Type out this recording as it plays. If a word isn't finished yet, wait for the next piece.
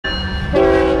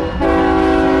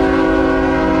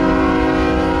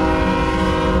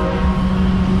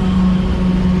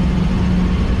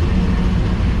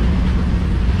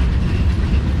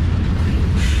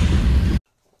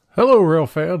Hello rail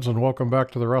fans, and welcome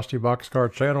back to the Rusty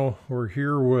Boxcar channel. We're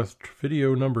here with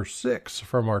video number 6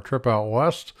 from our trip out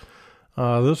west.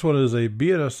 This one is a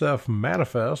BNSF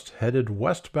manifest headed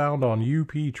westbound on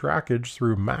UP trackage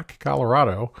through Mack,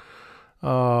 Colorado.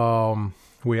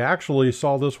 We actually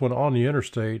saw this one on the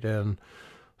interstate, and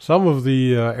some of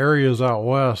the areas out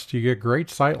west, you get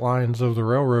great sight lines of the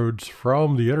railroads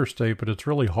from the interstate, but it's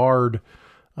really hard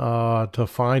to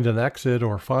find an exit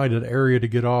or find an area to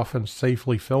get off and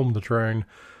safely film the train.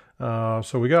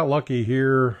 So we got lucky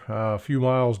here, a few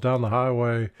miles down the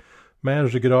highway,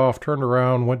 managed to get off, turned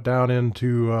around, went down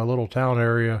into a little town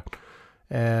area,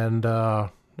 and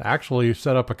actually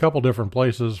set up a couple different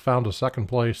places, found a second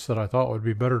place that I thought would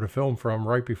be better to film from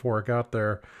right before I got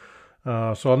there.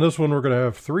 So on this one, we're going to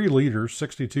have 3 liters,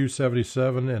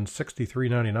 6277 and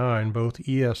 6399, both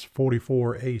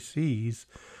ES44ACs.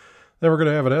 Then we're going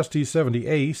to have an ST70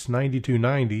 Ace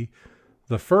 9290.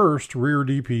 The first rear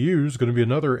DPU is going to be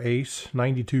another Ace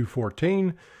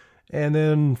 9214. And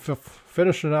then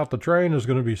finishing out the train is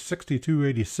going to be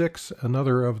 6286,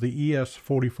 another of the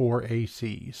ES44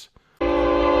 ACs.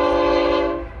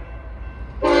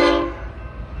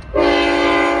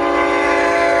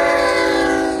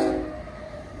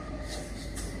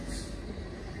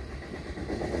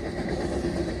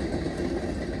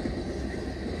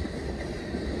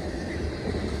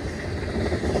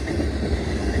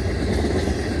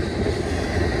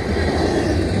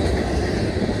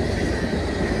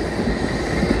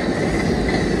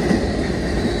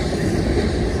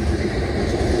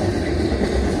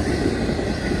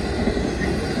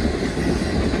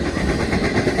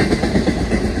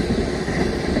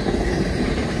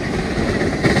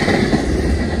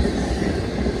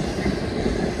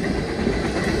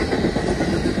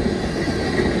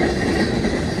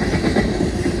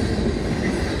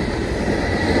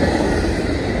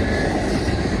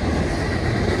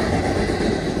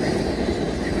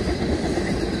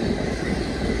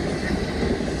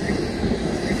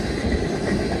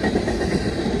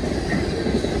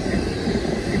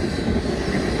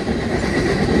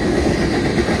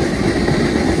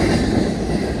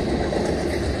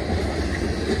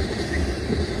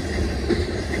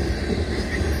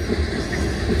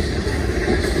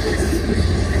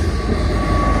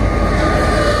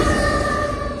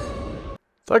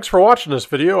 Thanks for watching this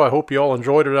video. I hope you all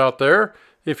enjoyed it out there.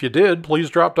 If you did, please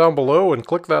drop down below and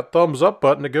click that thumbs up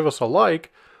button to give us a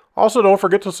like. Also, don't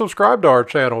forget to subscribe to our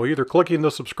channel, either clicking the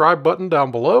subscribe button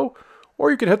down below,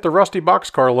 or you can hit the Rusty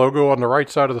Boxcar logo on the right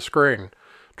side of the screen.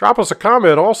 Drop us a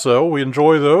comment also. We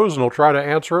enjoy those, and we'll try to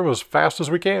answer them as fast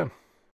as we can.